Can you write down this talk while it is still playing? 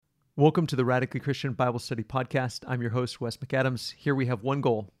Welcome to the Radically Christian Bible Study Podcast. I'm your host, Wes McAdams. Here we have one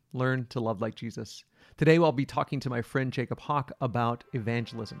goal: learn to love like Jesus. Today, I'll be talking to my friend Jacob Hawk about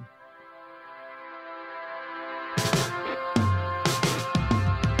evangelism.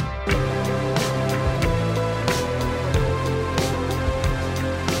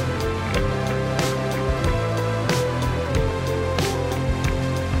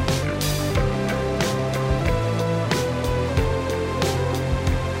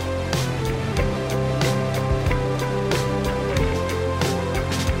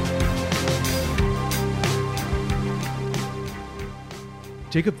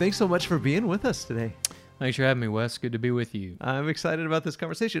 Jacob, thanks so much for being with us today. Thanks for having me, Wes. Good to be with you. I'm excited about this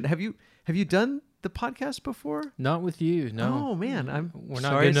conversation. Have you done the podcast before? Not with you, no. Oh man, We're not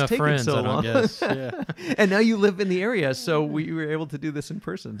sorry good enough friends, so I long. don't guess. Yeah. And now you live in the area, so we were able to do this in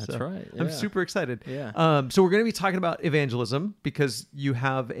person. That's so right. I'm yeah. super excited. Yeah. So we're going to be talking about evangelism because you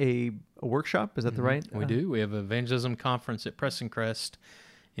have a workshop. Is that the right? We do. We have an evangelism conference at Press and Crest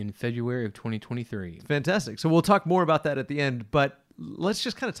in February of 2023. Fantastic. So we'll talk more about that at the end, but let's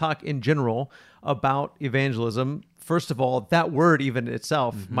just kind of talk in general about evangelism. First of all, that word even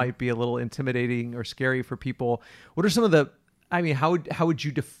itself might be a little intimidating or scary for people. What are some of the, how would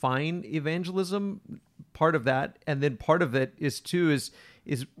you define evangelism? Part of that, and then part of it is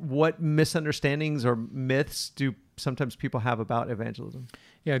what misunderstandings or myths do sometimes people have about evangelism?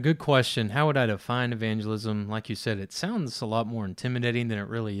 Yeah, good question. How would I define evangelism? Like you said, it sounds a lot more intimidating than it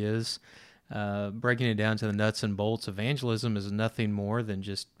really is. Breaking it down to the nuts and bolts, evangelism is nothing more than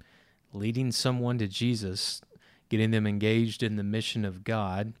just leading someone to Jesus, getting them engaged in the mission of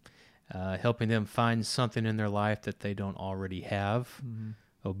God, helping them find something in their life that they don't already have,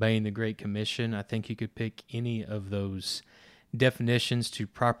 obeying the Great Commission. I think you could pick any of those definitions to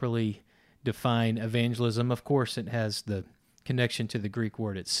properly define evangelism. Of course, it has the connection to the Greek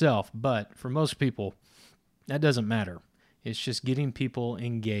word itself, but for most people, that doesn't matter. It's just getting people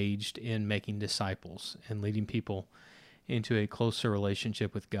engaged in making disciples and leading people into a closer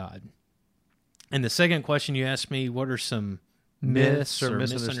relationship with God. And the second question you asked me, what are some myths or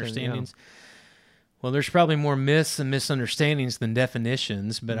misunderstandings? Yeah. Well, there's probably more myths and misunderstandings than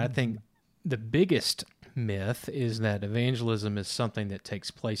definitions, but I think the biggest myth is that evangelism is something that takes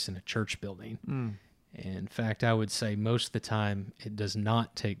place in a church building. In fact, I would say most of the time it does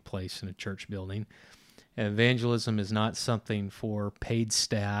not take place in a church building. Evangelism is not something for paid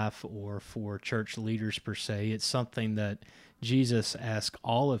staff or for church leaders per se. It's something that Jesus asked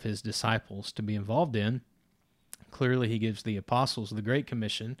all of his disciples to be involved in. Clearly, he gives the apostles the Great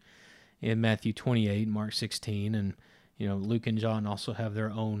Commission in Matthew 28, Mark 16, and Luke and John also have their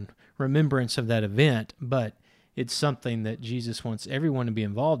own remembrance of that event, but it's something that Jesus wants everyone to be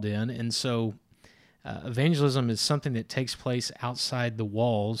involved in, and so evangelism is something that takes place outside the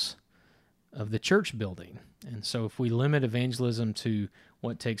walls of the church building. And so if we limit evangelism to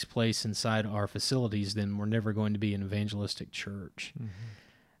what takes place inside our facilities, then we're never going to be an evangelistic church.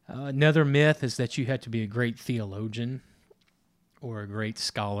 Another myth is that you have to be a great theologian or a great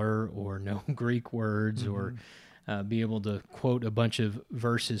scholar or know Greek words or be able to quote a bunch of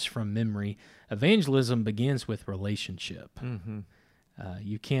verses from memory. Evangelism begins with relationship.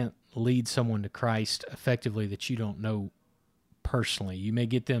 You can't lead someone to Christ effectively that you don't know personally. You may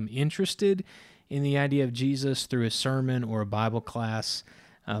get them interested in the idea of Jesus through a sermon or a Bible class,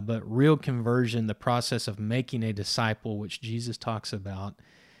 but real conversion, the process of making a disciple, which Jesus talks about,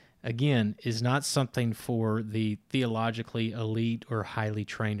 again, is not something for the theologically elite or highly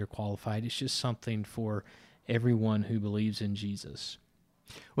trained or qualified. It's just something for everyone who believes in Jesus.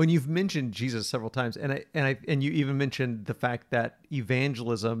 When you've mentioned Jesus several times, and you even mentioned the fact that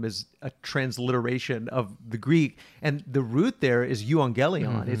evangelism is a transliteration of the Greek, and the root there is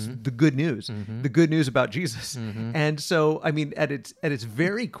euangelion. It's the good news, the good news about Jesus. And so, at its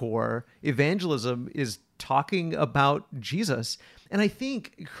very core, evangelism is talking about Jesus. And I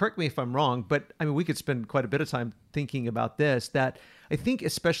think, correct me if I'm wrong, but we could spend quite a bit of time thinking about this, that I think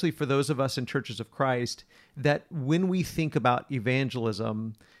especially for those of us in Churches of Christ, that when we think about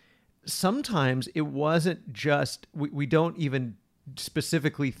evangelism, sometimes it wasn't just, we don't even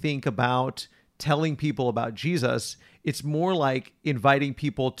specifically think about telling people about Jesus. It's more like inviting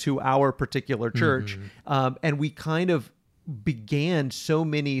people to our particular church. And we kind of began so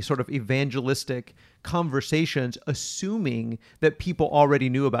many sort of evangelistic conversations assuming that people already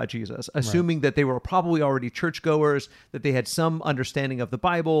knew about Jesus, assuming that they were probably already churchgoers, that they had some understanding of the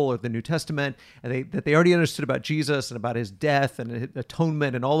Bible or the New Testament, and that they already understood about Jesus and about his death and his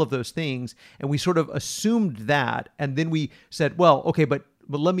atonement and all of those things. And we sort of assumed that. And then we said, well, okay, but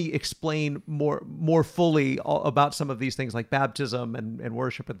let me explain more fully about some of these things like baptism and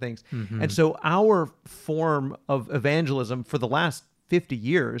worship and things. Mm-hmm. And so our form of evangelism for the last 50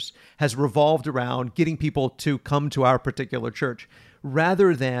 years has revolved around getting people to come to our particular church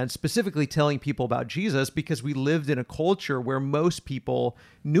rather than specifically telling people about Jesus, because we lived in a culture where most people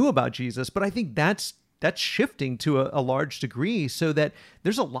knew about Jesus. But I think that's shifting to a large degree, so that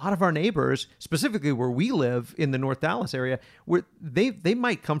there's a lot of our neighbors, specifically where we live in the North Dallas area, where they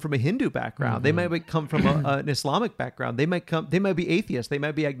might come from a Hindu background, they might come from an Islamic background, they might be atheists, they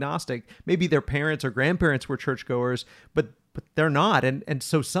might be agnostic, maybe their parents or grandparents were churchgoers, but they're not, and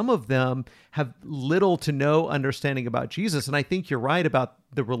so some of them have little to no understanding about Jesus. And I think you're right about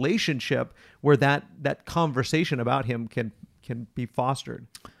the relationship where that conversation about him can be fostered.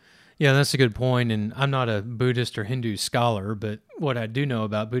 Yeah, that's a good point. And I'm not a Buddhist or Hindu scholar, but what I do know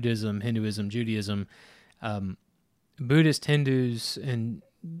about Buddhism, Hinduism, Judaism, Buddhist, Hindus, and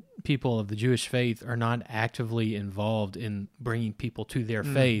people of the Jewish faith are not actively involved in bringing people to their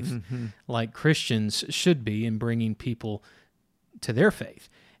faith like Christians should be in bringing people to their faith.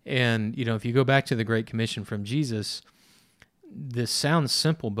 And, if you go back to the Great Commission from Jesus, this sounds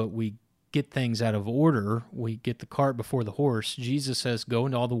simple, but we get things out of order. We get the cart before the horse. Jesus says, go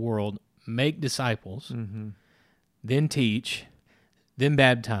into all the world, make disciples, then teach, then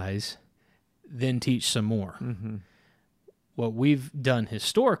baptize, then teach some more. What we've done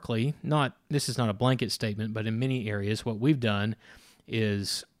historically, this is not a blanket statement, but in many areas, what we've done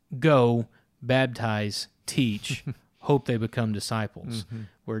is go, baptize, teach, hope they become disciples.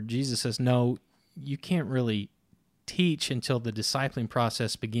 Where Jesus says, no, you can't really teach until the discipling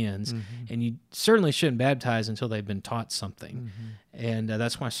process begins, and you certainly shouldn't baptize until they've been taught something. And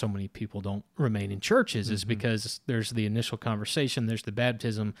that's why so many people don't remain in churches, is because there's the initial conversation, there's the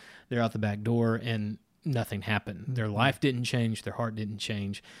baptism, they're out the back door, and nothing happened. Their life didn't change, their heart didn't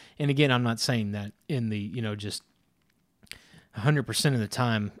change. And again, I'm not saying that in the, just 100% of the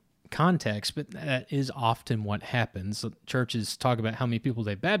time context, but that is often what happens. Churches talk about how many people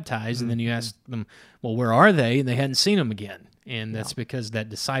they baptize, and then you ask them, well, where are they? And they hadn't seen them again. And that's because that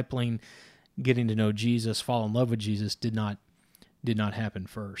discipling, getting to know Jesus, fall in love with Jesus did not happen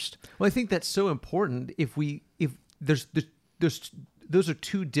first. Well, I think that's so important. If there's those are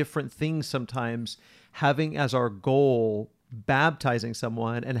two different things sometimes, having as our goal baptizing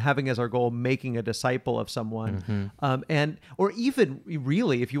someone and having as our goal making a disciple of someone. Or even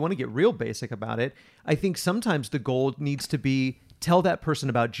really, if you want to get real basic about it, I think sometimes the goal needs to be tell that person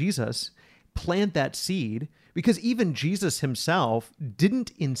about Jesus, plant that seed, because even Jesus himself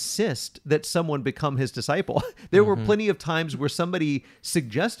didn't insist that someone become his disciple. There were plenty of times where somebody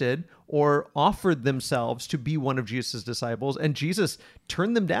suggested or offered themselves to be one of Jesus' disciples, and Jesus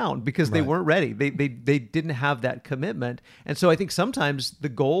turned them down because they weren't ready. They didn't have that commitment. And so I think sometimes the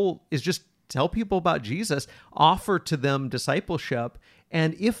goal is just tell people about Jesus, offer to them discipleship,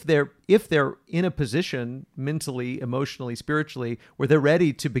 and if they're in a position mentally, emotionally, spiritually, where they're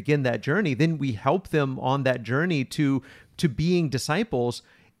ready to begin that journey, then we help them on that journey to being disciples,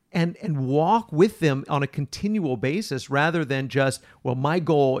 and walk with them on a continual basis, rather than just, well, my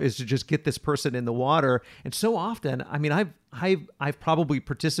goal is to just get this person in the water. And so often, I mean, I've probably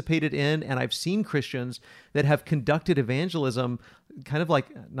participated in, and I've seen Christians that have conducted evangelism, kind of like,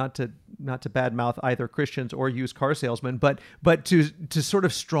 not to badmouth either Christians or used car salesmen, but to sort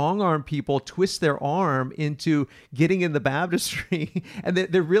of strong arm people, twist their arm into getting in the baptistry. And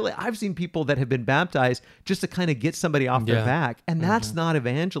they're really, I've seen people that have been baptized just to kind of get somebody off their back. And that's not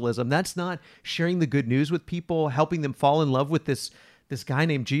evangelism. That's not sharing the good news with people, helping them fall in love with this guy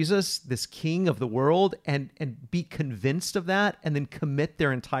named Jesus, this king of the world, and be convinced of that, and then commit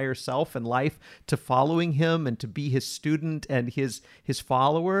their entire self and life to following him and to be his student and his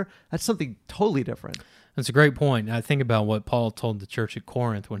follower. That's something totally different. That's a great point. I think about what Paul told the church at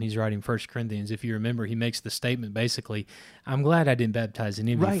Corinth when he's writing 1 Corinthians. If you remember, he makes the statement basically, I'm glad I didn't baptize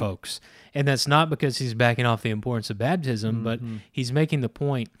any of you folks. And that's not because he's backing off the importance of baptism, but he's making the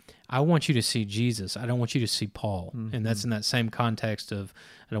point, I want you to see Jesus. I don't want you to see Paul. And that's in that same context of,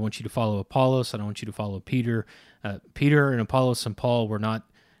 I don't want you to follow Apollos. I don't want you to follow Peter. Peter and Apollos and Paul were not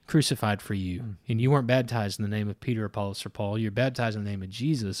crucified for you, and you weren't baptized in the name of Peter, Apollos, or Paul. You're baptized in the name of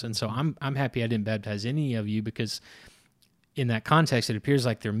Jesus. And so I'm happy I didn't baptize any of you, because in that context, it appears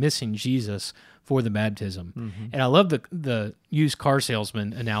like they're missing Jesus for the baptism. And I love the used car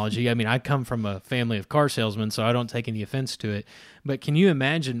salesman analogy. I mean, I come from a family of car salesmen, so I don't take any offense to it. But can you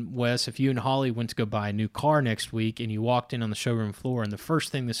imagine, Wes, if you and Holly went to go buy a new car next week and you walked in on the showroom floor and the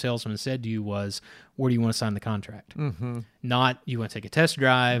first thing the salesman said to you was, where do you want to sign the contract? Not, you want to take a test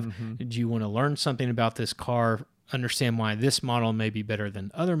drive? Do you want to learn something about this car understand why this model may be better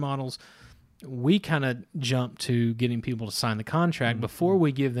than other models, we kind of jump to getting people to sign the contract before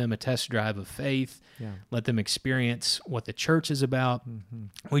we give them a test drive of faith, let them experience what the church is about.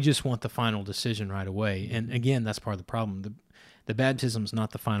 We just want the final decision right away. And again, that's part of the problem. The baptism is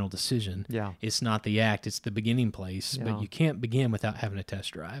not the final decision. It's not the act. It's the beginning place. But you can't begin without having a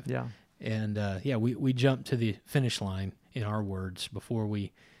test drive. And we jump to the finish line, in our words, before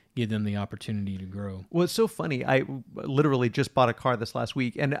we give them the opportunity to grow. Well, it's so funny. I literally just bought a car this last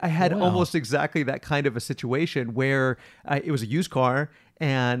week, and I had almost exactly that kind of a situation where it was a used car.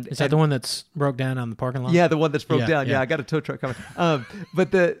 And is that the one that's broke down on the parking lot? Yeah, the one that's broke down. Yeah, I got a tow truck coming.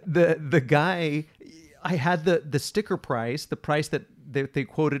 But the guy, I had the sticker price, the price that they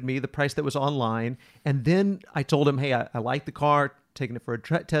quoted me, the price that was online, and then I told him, hey, I like the car, taking it for a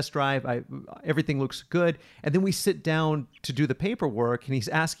test drive. Everything looks good. And then we sit down to do the paperwork, and he's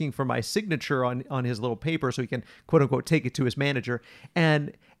asking for my signature on his little paper so he can, quote unquote, take it to his manager.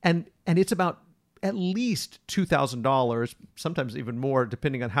 And it's about at least $2,000, sometimes even more,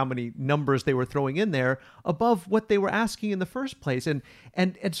 depending on how many numbers they were throwing in there, above what they were asking in the first place. And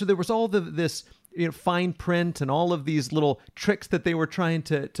so there was all this fine print and all of these little tricks that they were trying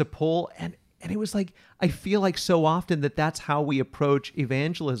to pull. And it was like, I feel like so often that's how we approach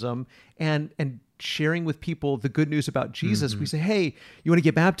evangelism and sharing with people the good news about Jesus. We say, hey, you want to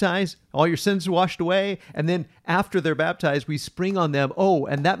get baptized? All your sins are washed away. And then after they're baptized, we spring on them,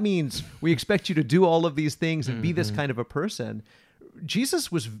 and that means we expect you to do all of these things and be this kind of a person.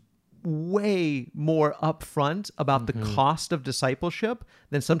 Jesus was way more upfront about the cost of discipleship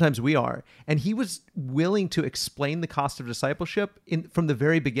than sometimes we are. And he was willing to explain the cost of discipleship from the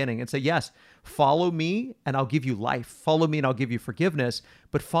very beginning and say, yes, follow me and I'll give you life. Follow me and I'll give you forgiveness,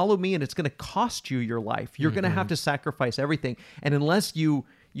 but follow me and it's going to cost you your life. You're going to have to sacrifice everything. And unless you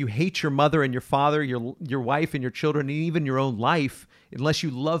hate your mother and your father, your wife and your children, and even your own life, unless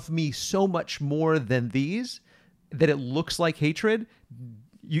you love me so much more than these, that it looks like hatred,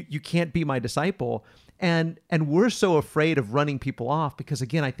 you can't be my disciple. And we're so afraid of running people off because,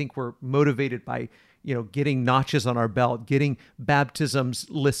 again, I think we're motivated by, getting notches on our belt, getting baptisms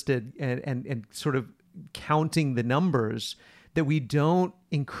listed and sort of counting the numbers, that we don't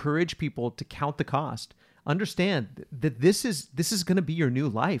encourage people to count the cost. Understand that this is going to be your new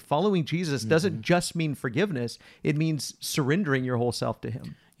life. Following Jesus doesn't just mean forgiveness. It means surrendering your whole self to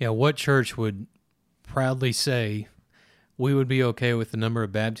him. Yeah, what church would proudly say we would be okay with the number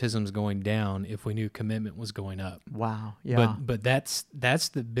of baptisms going down if we knew commitment was going up? Wow. Yeah. But that's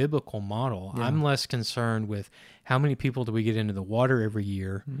the biblical model. Yeah. I'm less concerned with how many people do we get into the water every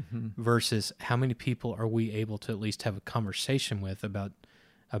year versus how many people are we able to at least have a conversation with about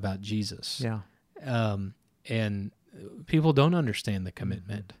Jesus. Yeah. And people don't understand the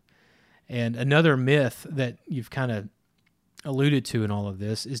commitment. And another myth that you've kind of alluded to in all of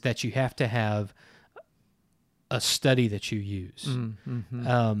this is that you have to have a study that you use.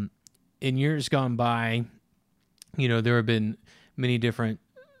 In years gone by, there have been many different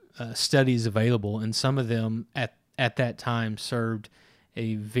studies available, and some of them at that time served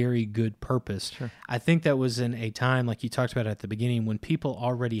a very good purpose. Sure. I think that was in a time, like you talked about at the beginning, when people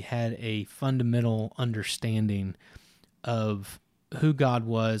already had a fundamental understanding of who God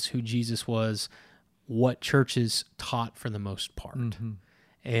was, who Jesus was, what churches taught for the most part.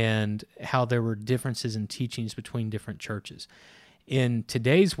 And how there were differences in teachings between different churches. In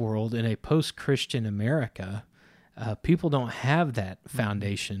today's world, in a post-Christian America, people don't have that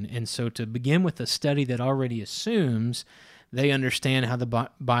foundation. And so to begin with a study that already assumes they understand how the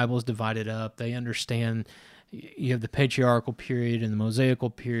Bible is divided up, they understand you have the patriarchal period and the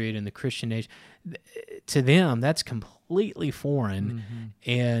Mosaical period and the Christian age, to them, that's completely foreign.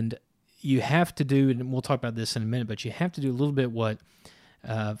 And you have to do, and we'll talk about this in a minute, but you have to do a little bit what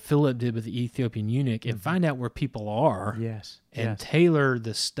Philip did with the Ethiopian eunuch and find out where people are and tailor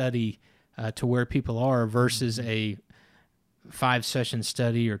the study to where people are versus a 5-session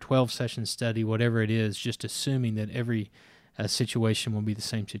study or 12-session study, whatever it is, just assuming that every situation will be the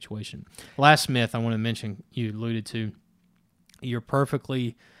same situation. Last myth I want to mention, you alluded to, you're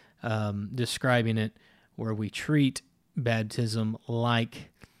perfectly describing it, where we treat baptism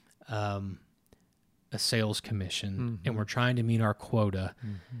like a sales commission, and we're trying to meet our quota.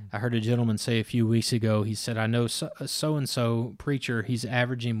 I heard a gentleman say a few weeks ago, he said, I know so-and-so preacher, he's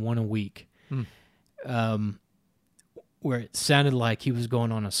averaging one a week. Where it sounded like he was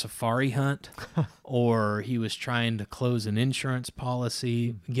going on a safari hunt or he was trying to close an insurance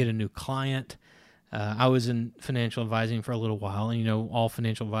policy, get a new client. I was in financial advising for a little while, and all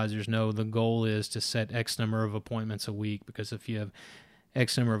financial advisors know the goal is to set X number of appointments a week, because if you have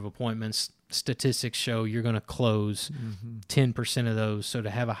X number of appointments. Statistics show you're going to close 10% of those. So to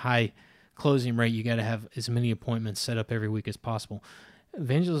have a high closing rate, you got to have as many appointments set up every week as possible.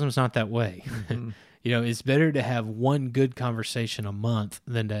 Evangelism is not that way. It's better to have one good conversation a month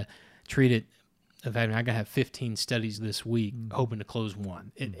than to treat it. In fact, I got to have 15 studies this week, hoping to close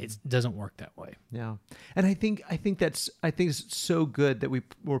one. It doesn't work that way. Yeah, and I think it's so good that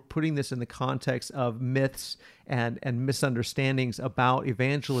we're putting this in the context of myths and misunderstandings about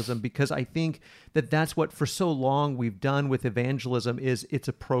evangelism, because I think that's what for so long we've done with evangelism is it's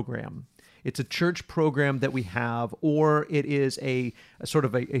a program. It's a church program that we have, or it is a sort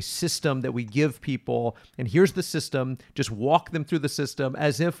of a system that we give people. And here's the system. Just walk them through the system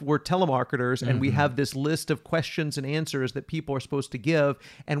as if we're telemarketers, and we have this list of questions and answers that people are supposed to give.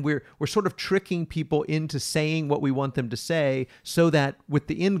 And we're sort of tricking people into saying what we want them to say, so that with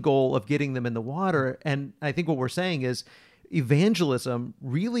the end goal of getting them in the water. And I think what we're saying is evangelism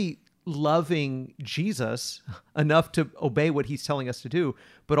really loving Jesus enough to obey what he's telling us to do,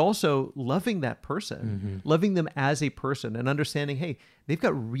 but also loving that person, loving them as a person, and understanding, hey, they've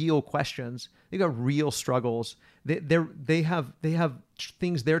got real questions, they've got real struggles, they have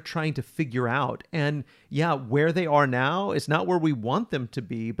things they're trying to figure out, and where they are now is not where we want them to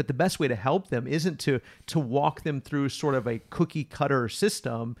be, but the best way to help them isn't to walk them through sort of a cookie cutter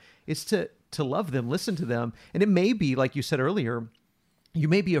system. It's to love them, listen to them, and it may be, like you said earlier, you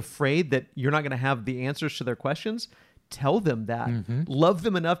may be afraid that you're not going to have the answers to their questions. Tell them that. Love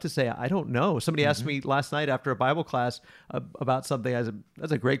them enough to say, I don't know. Somebody asked me last night after a Bible class about something. I said,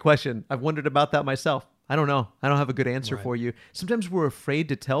 that's a great question. I've wondered about that myself. I don't know. I don't have a good answer for you. Sometimes we're afraid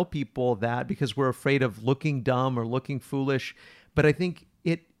to tell people that because we're afraid of looking dumb or looking foolish. But I think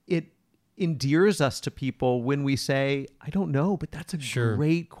it endears us to people when we say, I don't know, but that's a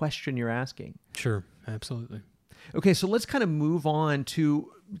great question you're asking. Sure, absolutely. Okay, so let's kind of move on to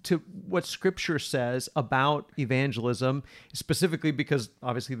what Scripture says about evangelism, specifically because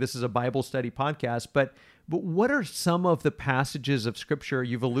obviously this is a Bible study podcast, but what are some of the passages of Scripture,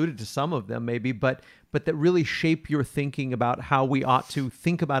 you've alluded to some of them maybe, but that really shape your thinking about how we ought to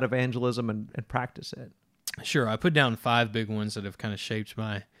think about evangelism and practice it? Sure, I put down 5 big ones that have kind of shaped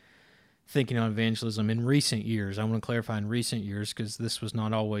my thinking on evangelism in recent years. I want to clarify in recent years because this was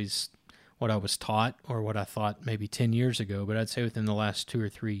not always what I was taught or what I thought maybe 10 years ago, but I'd say within the last 2 or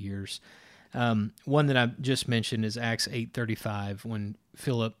 3 years. One that I just mentioned is Acts 8:35, when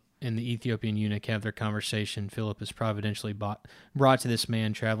Philip and the Ethiopian eunuch have their conversation. Philip is providentially brought to this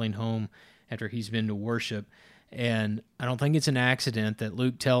man traveling home after he's been to worship. And I don't think it's an accident that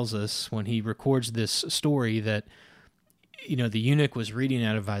Luke tells us when he records this story that, the eunuch was reading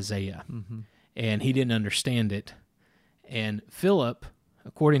out of Isaiah, and he didn't understand it. And Philip,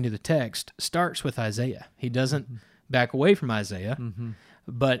 according to the text, starts with Isaiah. He doesn't back away from Isaiah,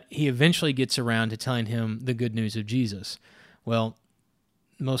 but he eventually gets around to telling him the good news of Jesus. Well,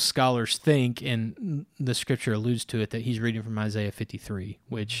 most scholars think, and the Scripture alludes to it, that he's reading from Isaiah 53,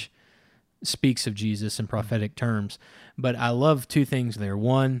 which speaks of Jesus in prophetic terms. But I love 2 things there.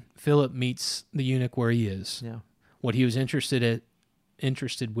 One, Philip meets the eunuch where he is. Yeah. What he was interested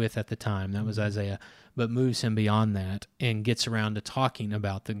with at the time, that was Isaiah, but moves him beyond that and gets around to talking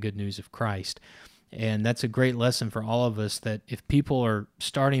about the good news of Christ. And that's a great lesson for all of us, that if people are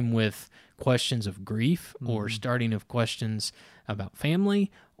starting with questions of grief or starting with questions about family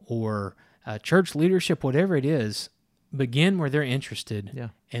or church leadership, whatever it is, begin where they're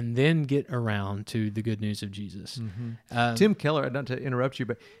interested and then get around to the good news of Jesus. Tim Keller, not to interrupt you,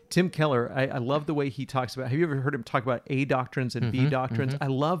 but Tim Keller, I love the way he talks about, have you ever heard him talk about A doctrines and B doctrines? I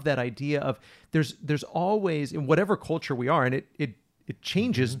love that idea of there's always, in whatever culture we are, and it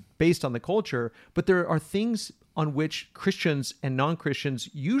changes based on the culture, but there are things on which Christians and non-Christians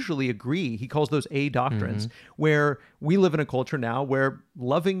usually agree. He calls those A doctrines, where we live in a culture now where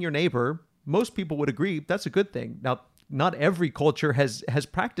loving your neighbor, most people would agree that's a good thing. Now, not every culture has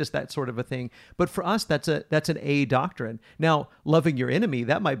practiced that sort of a thing, but for us, that's an A doctrine. Now, loving your enemy,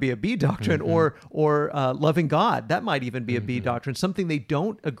 that might be a B doctrine, or loving God, that might even be a B doctrine, something they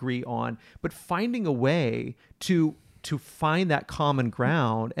don't agree on. But finding a way to find that common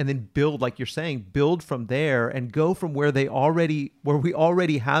ground and then build, like you're saying, build from there and go from where we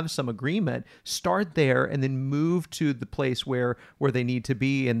already have some agreement, start there and then move to the place where they need to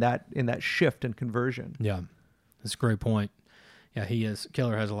be in that shift and conversion. Yeah. That's a great point. Yeah,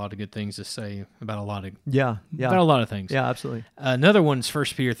 Keller has a lot of good things to say about a lot of things. Yeah, absolutely. Another one's 1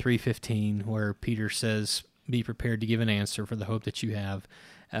 Peter 3:15, where Peter says, "Be prepared to give an answer for the hope that you have."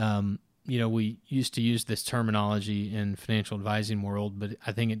 We used to use this terminology in financial advising world, but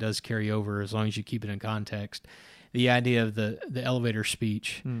I think it does carry over as long as you keep it in context. the idea of the elevator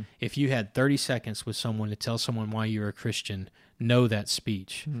speech. If you had 30 seconds with someone to tell someone why you're a Christian, know that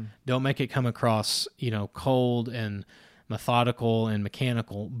speech. Don't make it come across, cold and methodical and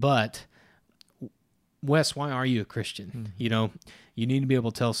mechanical, but Wes, why are you a Christian? You need to be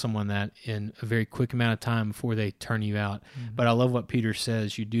able to tell someone that in a very quick amount of time before they turn you out. But I love what Peter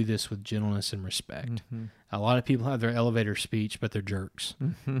says, you do this with gentleness and respect. A lot of people have their elevator speech, but they're jerks.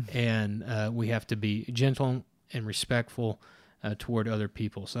 And we have to be gentle and respectful toward other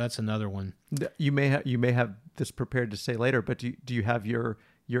people. So that's another one. You may have this prepared to say later, but do you have your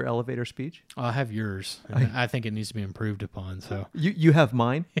elevator speech? I have yours. I think it needs to be improved upon. So you have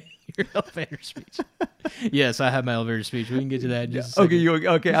mine? Your elevator speech. Yes, I have my elevator speech. We can get to that in just a second.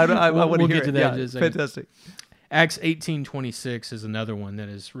 Okay. I want to hear get to that in just a second. Fantastic. Acts 18:26 is another one that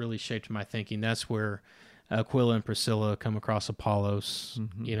has really shaped my thinking. That's where Aquila and Priscilla come across Apollos.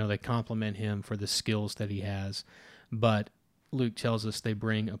 They compliment him for the skills that he has. But Luke tells us they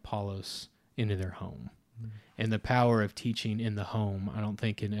bring Apollos into their home. And the power of teaching in the home, I don't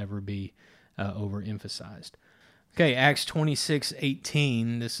think can ever be overemphasized. Okay, Acts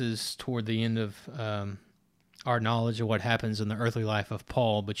 26:18. This is toward the end of our knowledge of what happens in the earthly life of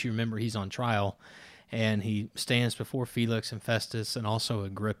Paul, but you remember he's on trial, and he stands before Felix and Festus and also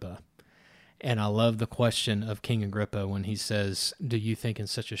Agrippa. And I love the question of King Agrippa when he says, do you think in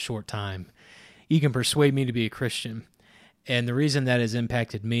such a short time you can persuade me to be a Christian? And the reason that has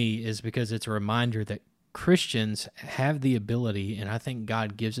impacted me is because it's a reminder that Christians have the ability, and I think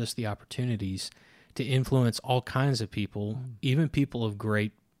God gives us the opportunities to influence all kinds of people, even people of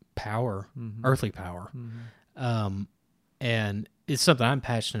great power, earthly power. And it's something I'm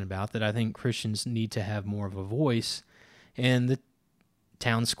passionate about, that I think Christians need to have more of a voice in the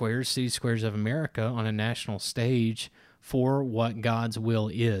town squares, city squares of America on a national stage for what God's will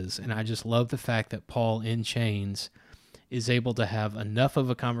is. And I just love the fact that Paul in chains is able to have enough of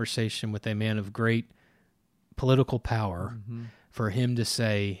a conversation with a man of great political power for him to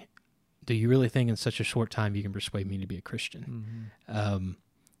say, do you really think in such a short time you can persuade me to be a Christian?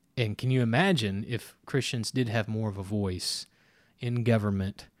 And can you imagine if Christians did have more of a voice in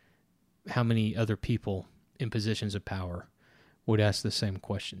government, how many other people in positions of power would ask the same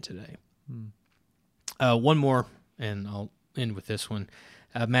question today? One more, and I'll end with this one.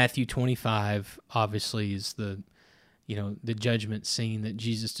 Matthew 25 obviously is the judgment scene that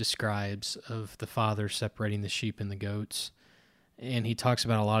Jesus describes of the Father separating the sheep and the goats. And he talks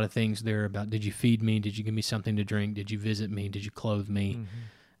about a lot of things there about, did you feed me? Did you give me something to drink? Did you visit me? Did you clothe me?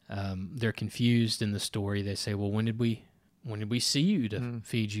 They're confused in the story. They say, well, when did we see you to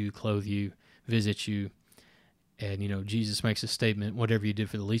feed you, clothe you, visit you? And, Jesus makes a statement, whatever you did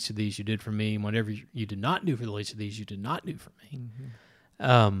for the least of these, you did for me. And whatever you did not do for the least of these, you did not do for me.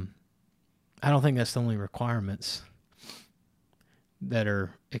 I don't think that's the only requirements that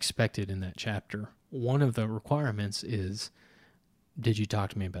are expected in that chapter. One of the requirements is, did you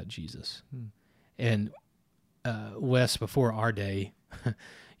talk to me about Jesus? And Wes, before our day,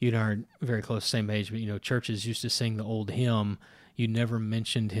 you and I are very close, same age, but churches used to sing the old hymn, you never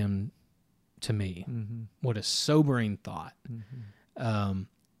mentioned him to me. What a sobering thought.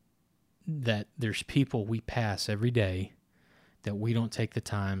 That there's people we pass every day that we don't take the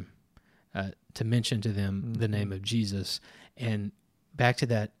time to mention to them the name of Jesus. And back to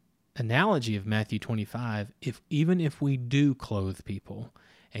that analogy of Matthew 25, even if we do clothe people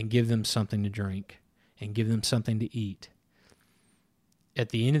and give them something to drink and give them something to eat, at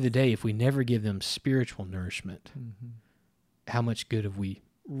the end of the day, if we never give them spiritual nourishment, how much good have we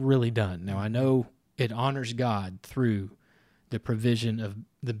really done? Now, I know it honors God through the provision of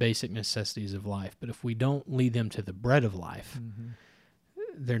the basic necessities of life, but if we don't lead them to the bread of life,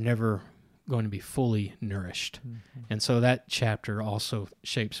 they're never going to be fully nourished. And so that chapter also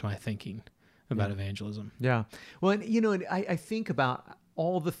shapes my thinking about evangelism. Yeah. Well, and I think about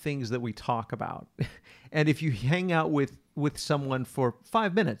all the things that we talk about. And if you hang out with someone for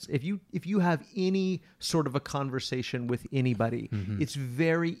 5 minutes, if you have any sort of a conversation with anybody, it's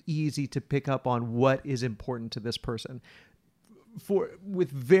very easy to pick up on what is important to this person.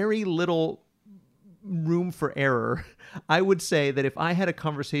 With very little room for error, I would say that if I had a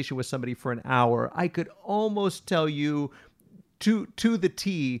conversation with somebody for an hour, I could almost tell you to the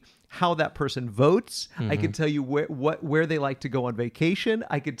T how that person votes. I could tell you where they like to go on vacation.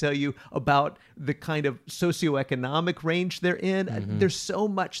 I could tell you about the kind of socioeconomic range they're in. There's so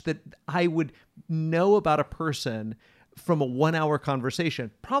much that I would know about a person from a 1 hour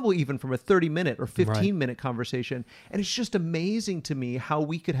conversation, probably even from a 30-minute or 15-minute conversation. And it's just amazing to me how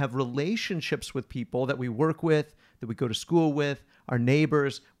we could have relationships with people that we work with, that we go to school with, our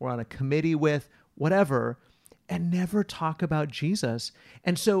neighbors, we're on a committee with, whatever. and never talk about Jesus.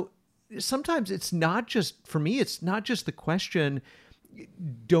 And so sometimes it's not just, for me, it's not just the question,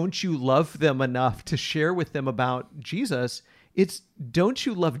 don't you love them enough to share with them about Jesus? It's, don't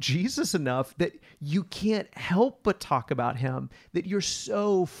you love Jesus enough that you can't help but talk about him, that you're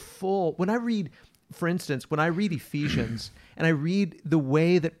so full. When I read, for instance, when I read Ephesians and I read the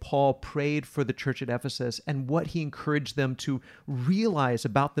way that Paul prayed for the church at Ephesus and what he encouraged them to realize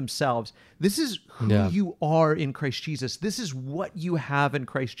about themselves, this is who you are in Christ Jesus. This is what you have in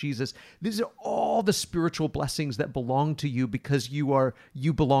Christ Jesus. These are all the spiritual blessings that belong to you because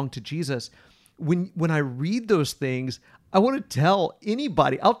you belong to Jesus. When I read those things, I want to tell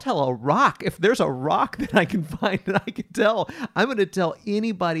anybody, I'll tell a rock. If there's a rock that I can find that I can tell, I'm going to tell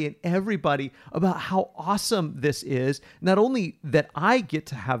anybody and everybody about how awesome this is. Not only that I get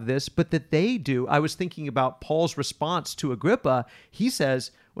to have this, but that they do. I was thinking about Paul's response to Agrippa. He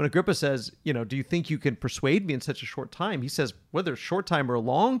says, when Agrippa says, do you think you can persuade me in such a short time? He says, whether a short time or a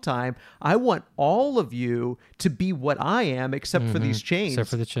long time, I want all of you to be what I am, except for these chains. Except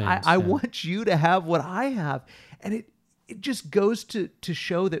for the chains. I want you to have what I have. And it just goes to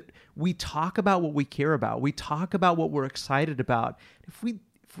show that we talk about what we care about. We talk about what we're excited about. If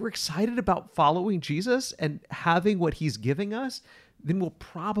we're excited about following Jesus and having what he's giving us, then we'll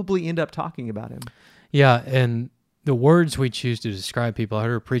probably end up talking about him. Yeah, and the words we choose to describe people, I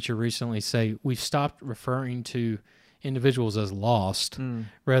heard a preacher recently say, we've stopped referring to individuals as lost,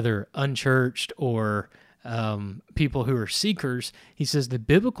 rather unchurched or people who are seekers. He says the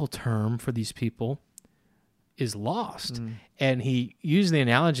biblical term for these people is lost. And he used the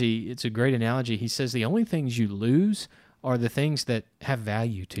analogy, it's a great analogy. He says the only things you lose are the things that have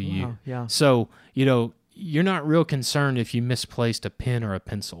value to you. Wow, yeah. So, you're not real concerned if you misplaced a pen or a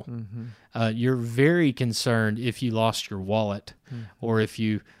pencil. You're very concerned if you lost your wallet or if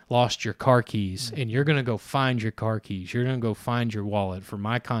you lost your car keys, and you're going to go find your car keys. You're going to go find your wallet. For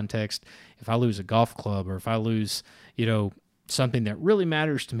my context, if I lose a golf club or if I lose, something that really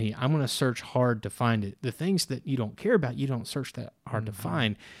matters to me, I'm going to search hard to find it. The things that you don't care about, you don't search that hard to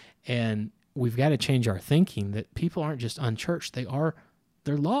find. And we've got to change our thinking that people aren't just unchurched.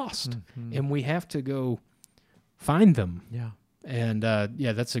 They're lost. And we have to go find them. Yeah. And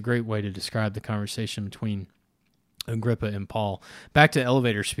that's a great way to describe the conversation between Agrippa and Paul. Back to the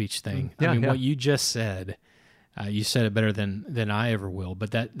elevator speech thing. What you just said, you said it better than I ever will,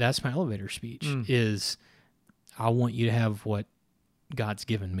 but that's my elevator speech is, I want you to have what God's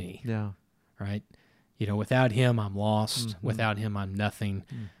given me. Yeah. Right? Without him, I'm lost. Without him, I'm nothing.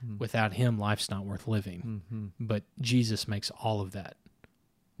 Without him, life's not worth living. But Jesus makes all of that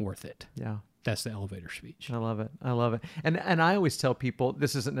worth it. Yeah. That's the elevator speech. I love it. And I always tell people,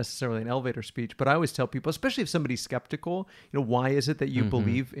 this isn't necessarily an elevator speech, but I always tell people, especially if somebody's skeptical, why is it that you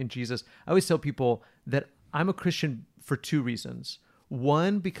believe in Jesus? I always tell people that I'm a Christian for two reasons.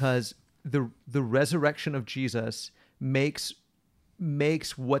 One, because the resurrection of Jesus makes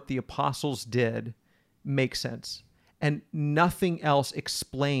what the apostles did make sense. And nothing else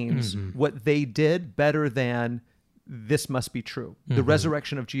explains what they did better than this must be true. The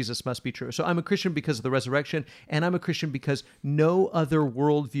resurrection of Jesus must be true. So I'm a Christian because of the resurrection, and I'm a Christian because no other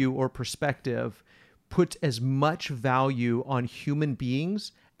worldview or perspective puts as much value on human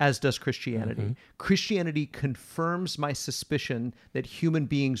beings as does Christianity. Christianity confirms my suspicion that human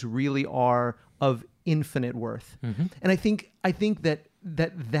beings really are of infinite worth. And I think that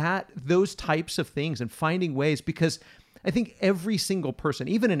those types of things and finding ways, because I think every single person,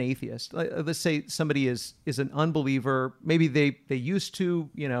 even an atheist, let's say somebody is an unbeliever, maybe they used to,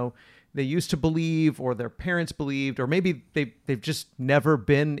 they used to believe, or their parents believed, or maybe they've just never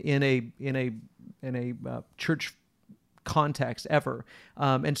been in a church context ever.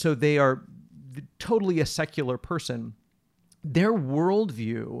 And so they are totally a secular person. Their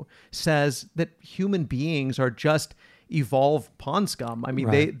worldview says that human beings are just evolved pond scum. I mean,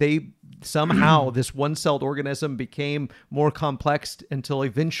 they somehow, this one-celled organism became more complex until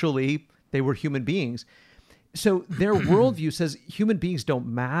eventually they were human beings. So their worldview says human beings don't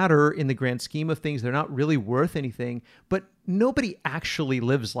matter in the grand scheme of things. They're not really worth anything, but nobody actually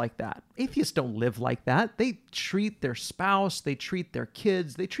lives like that. Atheists don't live like that. They treat their spouse, they treat their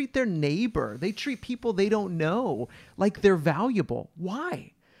kids, they treat their neighbor, they treat people they don't know like they're valuable.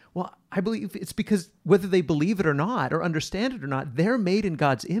 Why? Well, I believe it's because whether they believe it or not, or understand it or not, they're made in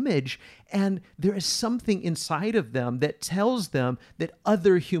God's image, and there is something inside of them that tells them that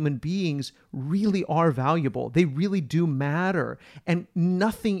other human beings really are valuable. They really do matter, and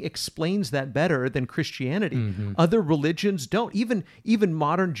nothing explains that better than Christianity. Other religions don't. Even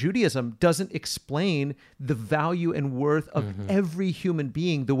modern Judaism doesn't explain the value and worth of every human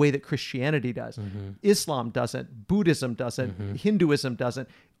being the way that Christianity does. Islam doesn't. Buddhism doesn't. Hinduism doesn't.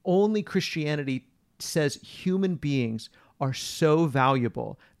 Only Christianity says human beings are so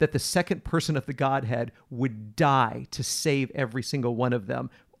valuable that the second person of the Godhead would die to save every single one of them,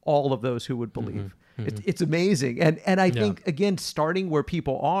 all of those who would believe. It's amazing. And I think, again, starting where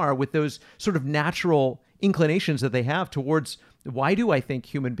people are with those sort of natural inclinations that they have towards why do I think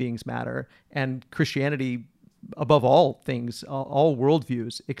human beings matter? And Christianity, above all things, all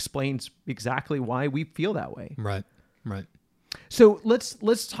worldviews, explains exactly why we feel that way. Right. So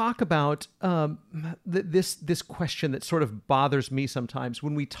let's talk about this question that sort of bothers me sometimes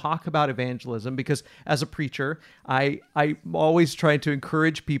when we talk about evangelism, because as a preacher, I'm always trying to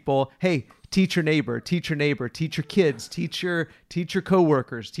encourage people, hey, teach your neighbor, teach your kids, teach your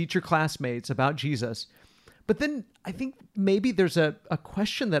coworkers, teach your classmates about Jesus. But then I think maybe there's a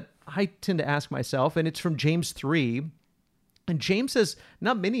question that I tend to ask myself, and it's from James 3. And James says,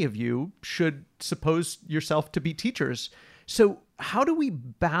 not many of you should suppose yourself to be teachers. So how do we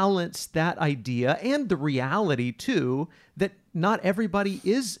balance that idea and the reality, too, that not everybody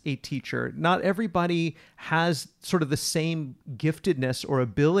is a teacher? Not everybody has sort of the same giftedness or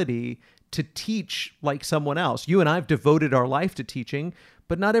ability to teach like someone else. You and I have devoted our life to teaching,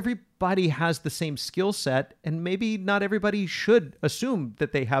 but not everybody has the same skill set, and maybe not everybody should assume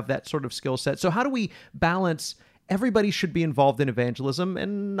that they have that sort of skill set. So how do we balance everybody should be involved in evangelism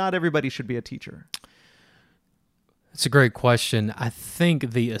and not everybody should be a teacher? It's a great question. I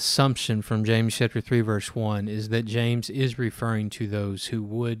think the assumption from James chapter 3, verse 1 is that James is referring to those who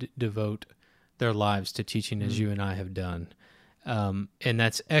would devote their lives to teaching as you and I have done. And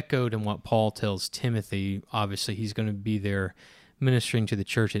that's echoed in what Paul tells Timothy. Obviously, he's going to be there ministering to the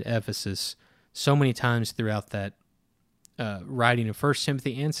church at Ephesus so many times throughout that writing of 1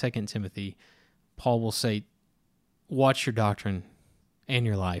 Timothy and 2 Timothy. Paul will say, watch your doctrine and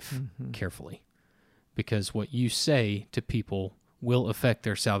your life carefully, because what you say to people will affect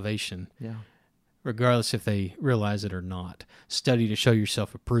their salvation, regardless if they realize it or not. Study to show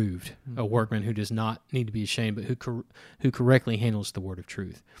yourself approved, a workman who does not need to be ashamed, but who correctly handles the word of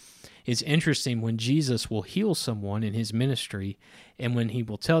truth. It's interesting when Jesus will heal someone in his ministry, and when he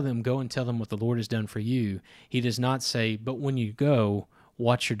will tell them, go and tell them what the Lord has done for you, he does not say, but when you go,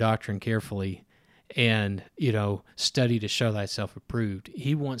 watch your doctrine carefully and, study to show thyself approved.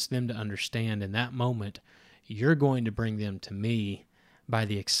 He wants them to understand in that moment, you're going to bring them to me by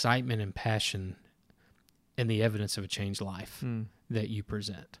the excitement and passion and the evidence of a changed life that you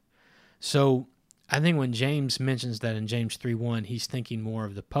present. So I think when James mentions that in James 3:1, he's thinking more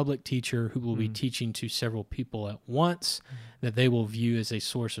of the public teacher who will be teaching to several people at once that they will view as a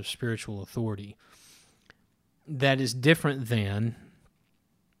source of spiritual authority. That is different than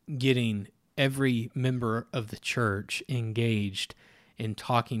getting every member of the church engaged in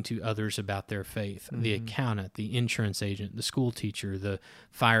talking to others about their faith. The accountant, the insurance agent, the school teacher, the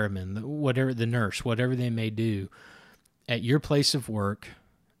fireman, the nurse, whatever they may do, at your place of work,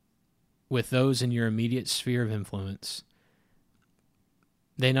 with those in your immediate sphere of influence,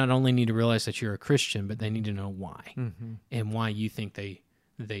 they not only need to realize that you're a Christian, but they need to know why and why you think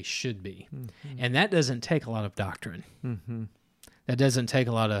they should be. And that doesn't take a lot of doctrine. That doesn't take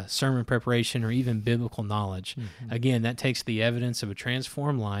a lot of sermon preparation or even biblical knowledge. Again, that takes the evidence of a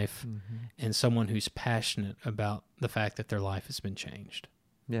transformed life and someone who's passionate about the fact that their life has been changed.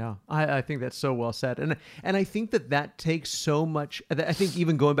 Yeah, I think that's so well said. And I think that takes so much. I think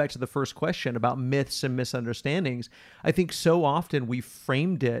even going back to the first question about myths and misunderstandings, I think so often we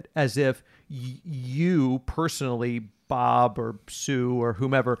framed it as if you personally, Bob or Sue or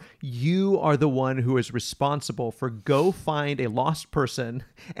whomever, you are the one who is responsible for go find a lost person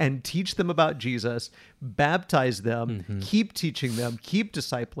and teach them about Jesus, baptize them, keep teaching them, keep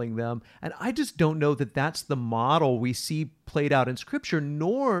discipling them. And I just don't know that that's the model we see played out in Scripture,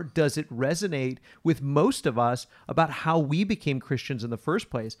 nor does it resonate with most of us about how we became Christians in the first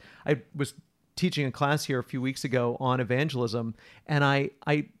place. I was teaching a class here a few weeks ago on evangelism, and I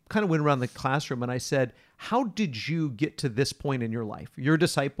kind of went around the classroom and I said, how did you get to this point in your life? You're a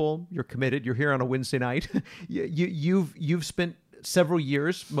disciple, you're committed, you're here on a Wednesday night. You've spent several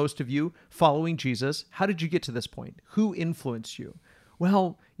years, most of you, following Jesus. How did you get to this point? Who influenced you?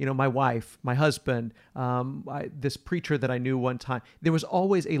 well, my wife, my husband, this preacher that I knew one time. There was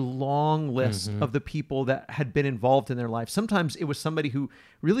always a long list of the people that had been involved in their life. Sometimes it was somebody who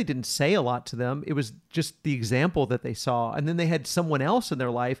really didn't say a lot to them. It was just the example that they saw. And then they had someone else in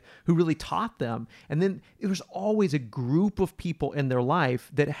their life who really taught them. And then there was always a group of people in their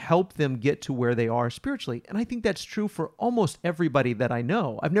life that helped them get to where they are spiritually. And I think that's true for almost everybody that I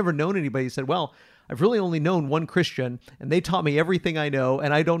know. I've never known anybody who said, well, I've really only known one Christian, and they taught me everything I know,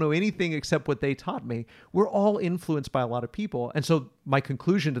 and I don't know anything except what they taught me. We're all influenced by a lot of people. And so my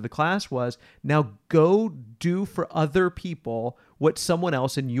conclusion to the class was, now go do for other people what someone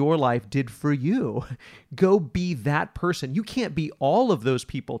else in your life did for you. Go be that person. You can't be all of those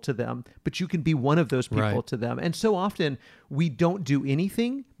people to them, but you can be one of those people to them. And so often we don't do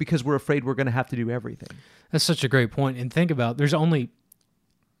anything because we're afraid we're going to have to do everything. That's such a great point. And think about, there's only,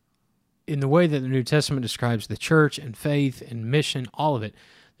 in the way that the New Testament describes the church and faith and mission, all of it,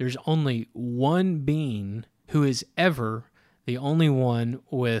 there's only one being who is ever the only one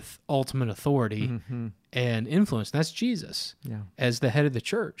with ultimate authority and influence. That's Jesus as the head of the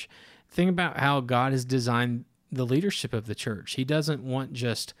church. Think about how God has designed the leadership of the church. He doesn't want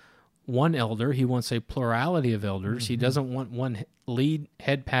just one elder. He wants a plurality of elders. He doesn't want one lead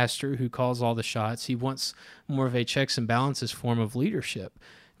head pastor who calls all the shots. He wants more of a checks and balances form of leadership.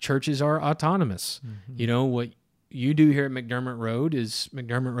 Churches are autonomous. What you do here at McDermott Road is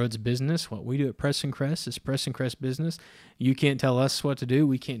McDermott Road's business. What we do at Preston Crest is Preston Crest business. You can't tell us what to do.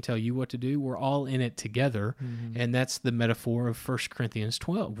 We can't tell you what to do. We're all in it together. And that's the metaphor of 1 Corinthians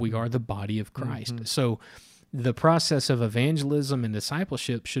 12. We are the body of Christ. So the process of evangelism and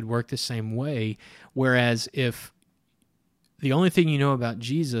discipleship should work the same way. Whereas if the only thing you know about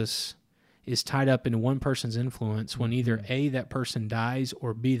Jesus is tied up in one person's influence, when either A, that person dies,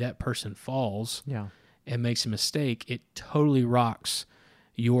 or B, that person falls and makes a mistake, it totally rocks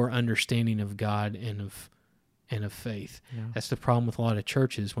your understanding of God and of faith. That's the problem with a lot of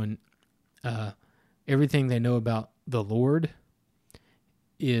churches, when everything they know about the Lord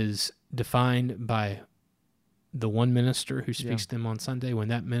is defined by the one minister who speaks to them on Sunday. When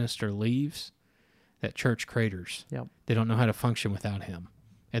that minister leaves, that church craters. They don't know how to function without him.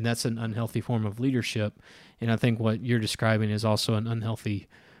 And that's an unhealthy form of leadership. And I think what you're describing is also an unhealthy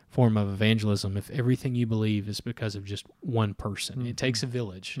form of evangelism. If everything you believe is because of just one person, it takes a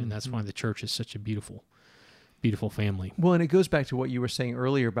village. And that's why the church is such a beautiful, beautiful family. Well, and it goes back to what you were saying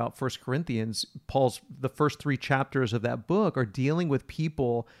earlier about 1 Corinthians. The first 3 chapters of that book are dealing with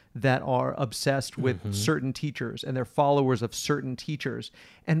people that are obsessed with certain teachers, and they're followers of certain teachers.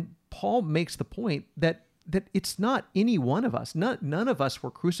 And Paul makes the point that it's not any one of us. None of us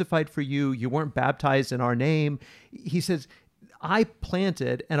were crucified for you. You weren't baptized in our name. He says, I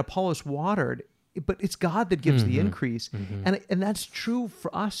planted and Apollos watered, but it's God that gives the increase. And that's true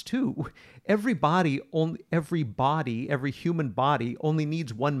for us too. Every human body only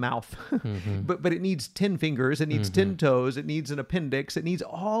needs one mouth, but it needs 10 fingers, it needs 10 toes, it needs an appendix, it needs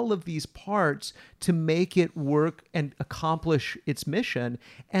all of these parts to make it work and accomplish its mission.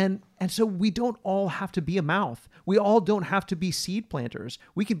 And so we don't all have to be a mouth. We all don't have to be seed planters.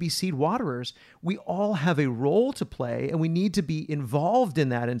 We can be seed waterers. We all have a role to play, and we need to be involved in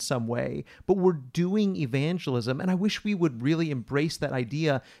that in some way, but we're doing evangelism. And I wish we would really embrace that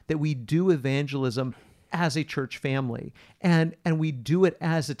idea that we do evangelism as a church family, and we do it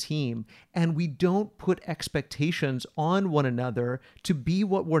as a team, and we don't put expectations on one another to be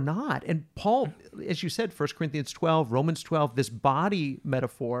what we're not. And Paul, as you said, 1 Corinthians 12, Romans 12, this body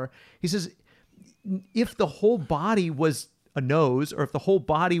metaphor, he says, if the whole body was a nose, or if the whole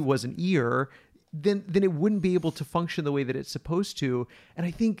body was an ear, then it wouldn't be able to function the way that it's supposed to. And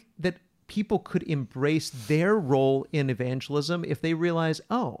I think that people could embrace their role in evangelism if they realize,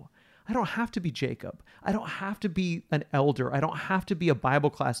 oh, I don't have to be Jacob. I don't have to be an elder. I don't have to be a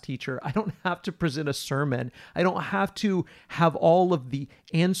Bible class teacher. I don't have to present a sermon. I don't have to have all of the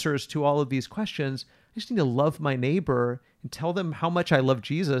answers to all of these questions. I just need to love my neighbor and tell them how much I love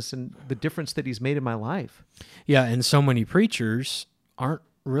Jesus and the difference that he's made in my life. Yeah, and so many preachers aren't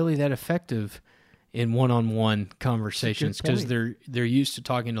really that effective in one-on-one conversations because they're used to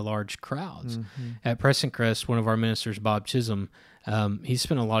talking to large crowds. At Preston Crest, one of our ministers, Bob Chisholm, he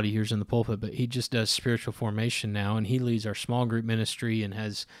spent a lot of years in the pulpit, but he just does spiritual formation now, and he leads our small group ministry and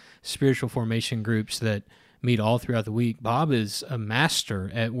has spiritual formation groups that meet all throughout the week. Bob is a master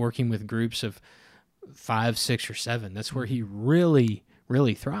at working with groups of 5, 6, or 7. That's where he really,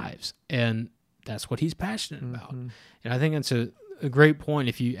 really thrives, and that's what he's passionate about. And I think that's a great point.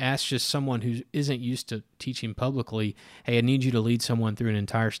 If you ask just someone who isn't used to teaching publicly, hey, I need you to lead someone through an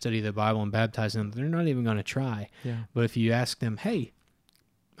entire study of the Bible and baptize them, they're not even going to try. But if you ask them, hey,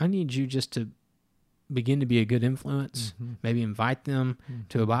 I need you just to begin to be a good influence, maybe invite them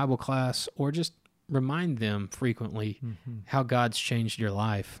to a Bible class, or just remind them frequently how God's changed your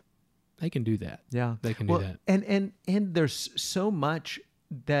life. They can do that. Yeah. They can do that. And there's so much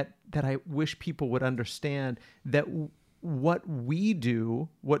that I wish people would understand, that what we do,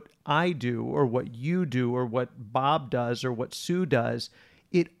 what I do, or what you do, or what Bob does, or what Sue does,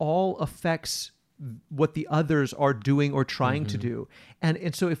 it all affects what the others are doing or trying to do.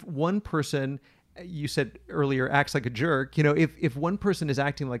 And so if one person, you said earlier, acts like a jerk, if one person is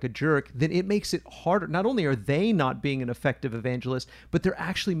acting like a jerk, then it makes it harder. Not only are they not being an effective evangelist, but they're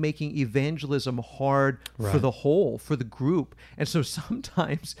actually making evangelism hard for the whole, for the group. And so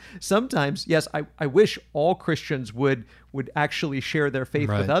sometimes, yes, I wish all Christians would actually share their faith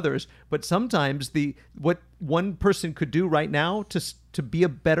with others, but sometimes what one person could do right now to be a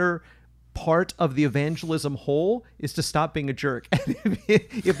better part of the evangelism whole is to stop being a jerk. And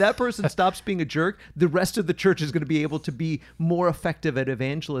if that person stops being a jerk, the rest of the church is going to be able to be more effective at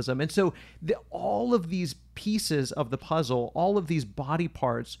evangelism. And so all of these pieces of the puzzle, all of these body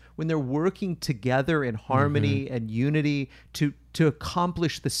parts, when they're working together in harmony and unity to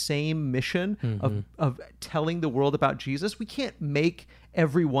accomplish the same mission of telling the world about Jesus, we can't make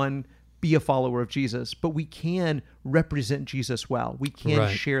everyone be a follower of Jesus, but we can represent Jesus well. We can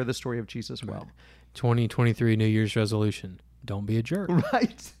share the story of Jesus well. 2023 New Year's resolution: don't be a jerk.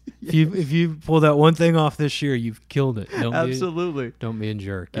 Right. If you pull that one thing off this year, you've killed it. Absolutely. Don't be a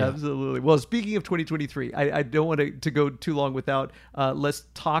jerk. Yeah. Absolutely. Well, speaking of 2023, I don't want to go too long without, let's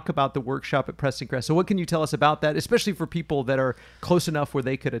talk about the workshop at Preston Crest. So what can you tell us about that, especially for people that are close enough where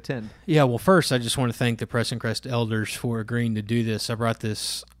they could attend? Yeah, well, first, I just want to thank the Preston Crest elders for agreeing to do this. I brought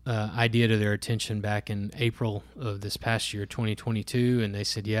this idea to their attention back in April of this past year, 2022, and they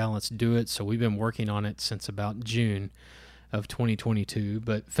said, yeah, let's do it. So we've been working on it since about June of 2022,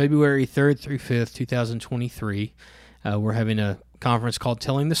 but February 3rd through 5th, 2023, we're having a conference called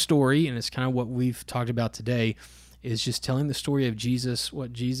Telling the Story, and it's kind of what we've talked about today, is just telling the story of Jesus,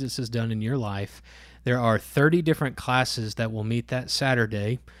 what Jesus has done in your life. There are 30 different classes that will meet that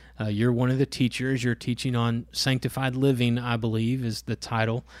Saturday. You're one of the teachers. You're teaching on sanctified living, I believe, is the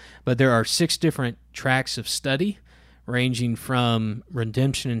title, but there are 6 different tracks of study, ranging from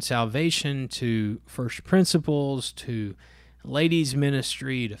redemption and salvation to first principles to ladies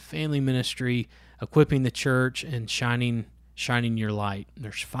ministry to family ministry, equipping the church, and shining your light.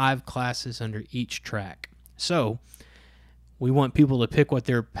 There's 5 classes under each track. So we want people to pick what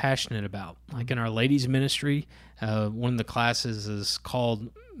they're passionate about. Like in our ladies ministry, one of the classes is called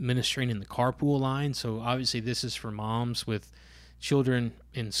Ministering in the Carpool Line. So obviously this is for moms with children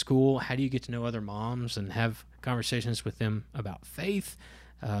in school. How do you get to know other moms and have conversations with them about faith?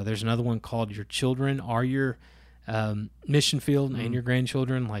 There's another one called Your Children Are Your Mission Field, and your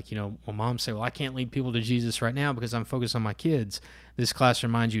grandchildren. Like, when moms say, well, I can't lead people to Jesus right now because I'm focused on my kids. This class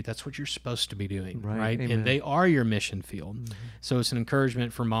reminds you that's what you're supposed to be doing, right? And they are your mission field. So it's an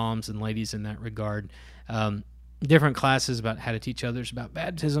encouragement for moms and ladies in that regard. Different classes about how to teach others about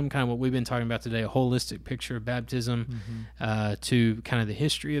baptism, kind of what we've been talking about today, a holistic picture of baptism, to kind of the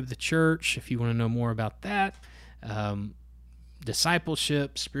history of the church, if you want to know more about that.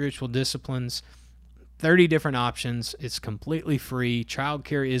 Discipleship, spiritual disciplines, 30 different options. It's completely free.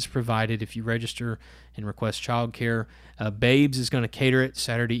 Childcare is provided if you register and request childcare. Babes is going to cater it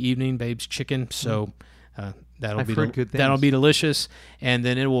Saturday evening, Babes Chicken. So that'll be delicious. And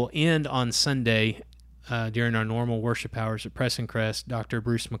then it will end on Sunday during our normal worship hours at Preston Crest. Dr.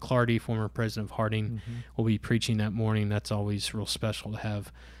 Bruce McClarty, former president of Harding, will be preaching that morning. That's always real special to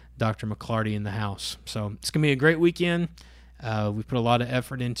have Dr. McClarty in the house. So it's going to be a great weekend. We put a lot of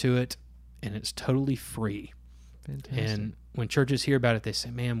effort into it, and it's totally free. Fantastic. And when churches hear about it, they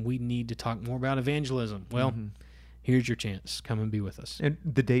say, man, we need to talk more about evangelism. Well, here's your chance. Come and be with us. And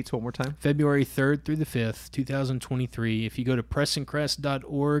the dates one more time? February 3rd through the 5th, 2023. If you go to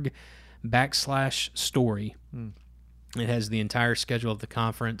PrestonCrest.org/story, it has the entire schedule of the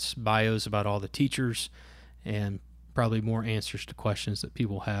conference, bios about all the teachers, and probably more answers to questions that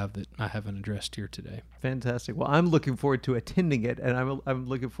people have that I haven't addressed here today. Fantastic. Well, I'm looking forward to attending it, and I'm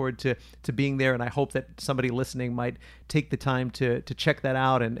looking forward to being there, and I hope that somebody listening might take the time to check that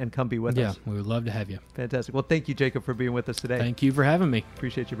out and come be with us. Yeah, we would love to have you. Fantastic. Well, thank you, Jacob, for being with us today. Thank you for having me.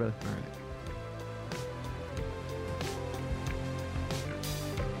 Appreciate you, brother. All right.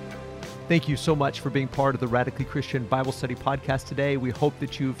 Thank you so much for being part of the Radically Christian Bible Study Podcast today. We hope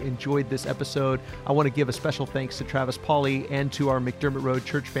that you've enjoyed this episode. I want to give a special thanks to Travis Pauly and to our McDermott Road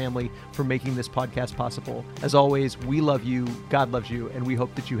Church family for making this podcast possible. As always, we love you, God loves you, and we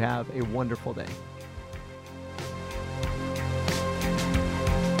hope that you have a wonderful day.